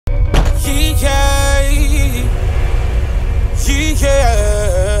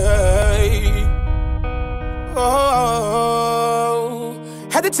Oh,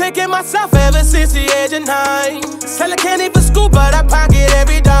 had to take care of myself ever since the age of 9. Selling candy for school, but I pocket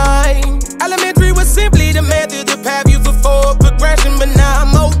every dime. Elementary was simply the method to path you for forward progression, but now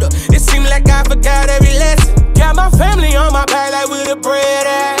I'm older. It seemed like I forgot every lesson. Got my family on my back like we're the bread,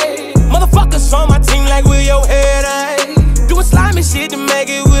 eh? Motherfuckers on my team like we're your head, eh? Doing slimy shit to make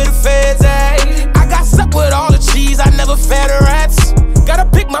it with the feds, eh? I got stuck with all the cheese, I never fed the rats. Gotta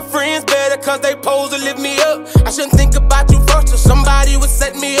pick my friends better cause they pose to lift me up. I shouldn't think about you first till somebody would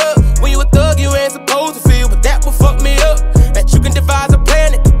set me up. When you a thug you ain't supposed to feel, but that would fuck me up. That you can devise a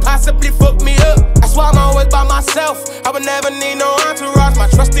plan that could possibly fuck me up. That's why I'm always by myself, I would never need no entourage. My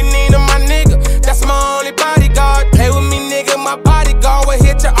trusty Nina, my nigga, that's my only bodyguard. Play with me nigga, my bodyguard will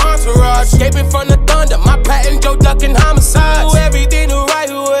hit your entourage. Escaping from the thunder, my patent Joe ducking homicides. Do everything the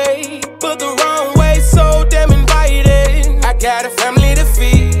right way, but the wrong way, so damn inviting. I got a family to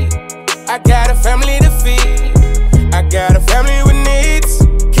feed, I got a family to feed, I got a family with needs.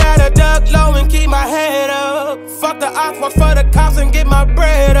 Gotta duck low and keep my head up. Fuck the ops, watch for the cops and get my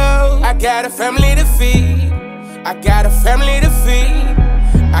bread up. I got a family to feed, I got a family to feed,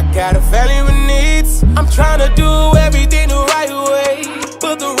 I got a family with needs. I'm tryna do everything the right way,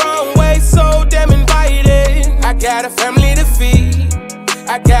 but the wrong way, so damn inviting. I got a family to feed,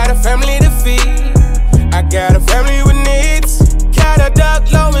 I got a family to feed, I got a family with needs. Gotta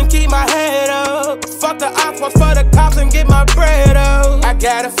duck low and keep my head up. Fuck the ops, watch for the cops and get my bread up. I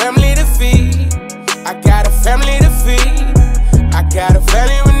got a family to feed, I got a family to feed, I got a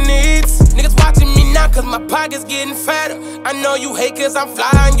family with needs. Niggas watching me now cause my pocket's getting fatter. I know you hate cause I'm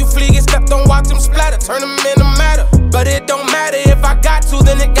flying, you flee, get stepped on, watch them splatter. Turn them into matter, but it don't matter if I got to,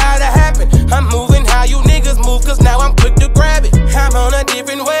 then it gotta happen. I'm moving how you niggas move cause now I'm quick to grab it. I'm on a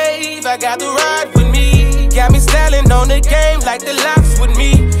different wave, I got the ride with me. Got me styling on the game like the locks with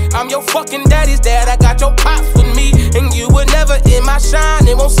me. I'm your fucking daddy's dad, I got your pops with me. And you were never in my shine,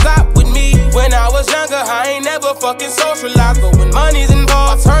 it won't stop with me. When I was younger, I ain't never fucking socialized, but when money's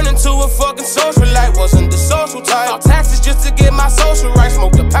involved, I turned into a fucking socialite. Wasn't the social type, all taxes just to get my social rights.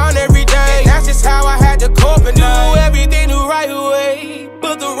 Smoked a pound every day, and that's just how I had to cope and do everything the right way,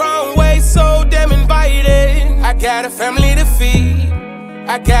 but the wrong way, so damn inviting. I got a family to feed,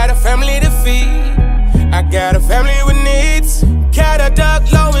 I got a family to feed, I got a family with needs. Gotta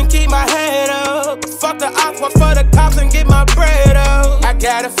duck low and keep my head up. Fuck the ops, watch for the cops and get my bread up. I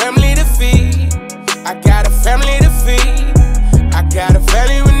got a family to feed, I got a family to feed, I got a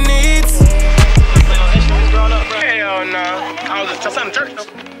family with needs. Hell no. I was just in church though.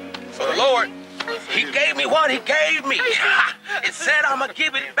 For the Lord, He gave me what He gave me. It said I'ma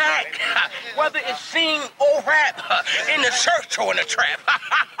give it back. Whether it's sing or rap, in the church or in the trap.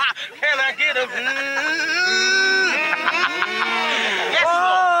 Can I get a yes,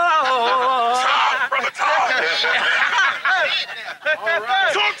 Lord. Talk, brother, talk. All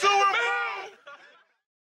right. Talk to him.